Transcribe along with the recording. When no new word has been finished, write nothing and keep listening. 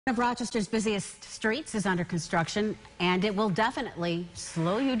One of Rochester's busiest streets is under construction, and it will definitely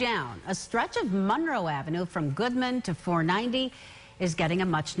slow you down. A stretch of Monroe Avenue from Goodman to 490 is getting a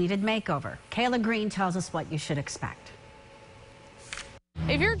much-needed makeover. Kayla Green tells us what you should expect.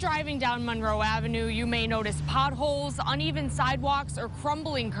 If you're driving down Monroe Avenue, you may notice potholes, uneven sidewalks, or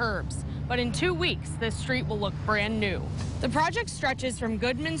crumbling curbs. But in 2 weeks, this street will look brand new. The project stretches from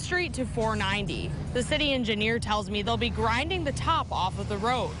Goodman Street to 490. The city engineer tells me they'll be grinding the top off of the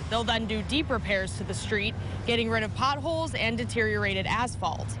road. They'll then do deep repairs to the street, getting rid of potholes and deteriorated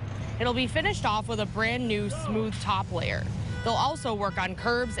asphalt. It'll be finished off with a brand new smooth top layer. They'll also work on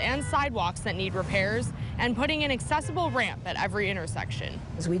curbs and sidewalks that need repairs and putting an accessible ramp at every intersection.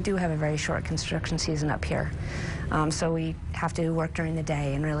 We do have a very short construction season up here, so we have to work during the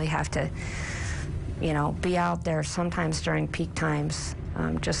day and really have to, be out there sometimes during peak times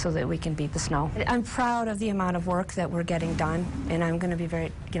just so that we can beat the snow. I'm proud of the amount of work that we're getting done, and I'm going to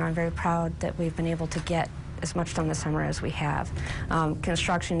be I'm very proud that we've been able to get as much done this summer as we have.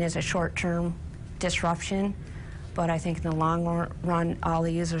 Construction is a short-term disruption, but I think in the long run, all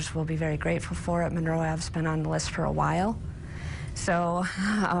the users will be very grateful for it. Monroe Ave's been on the list for a while. So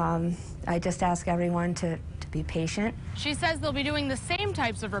I just ask everyone to be patient. She says they'll be doing the same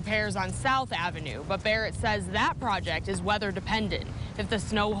types of repairs on South Avenue, but Barrett says that project is weather dependent. If the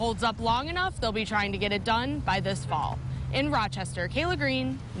snow holds up long enough, they'll be trying to get it done by this fall. In Rochester, Kayla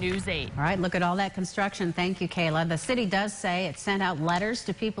Green, News 8. All right, look at all that construction. Thank you, Kayla. The city does say it sent out letters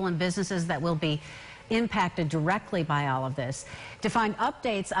to people and businesses that will be impacted directly by all of this. To find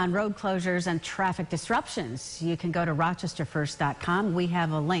updates on road closures and traffic disruptions, you can go to rochesterfirst.com. We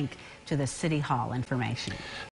have a link to the City Hall information.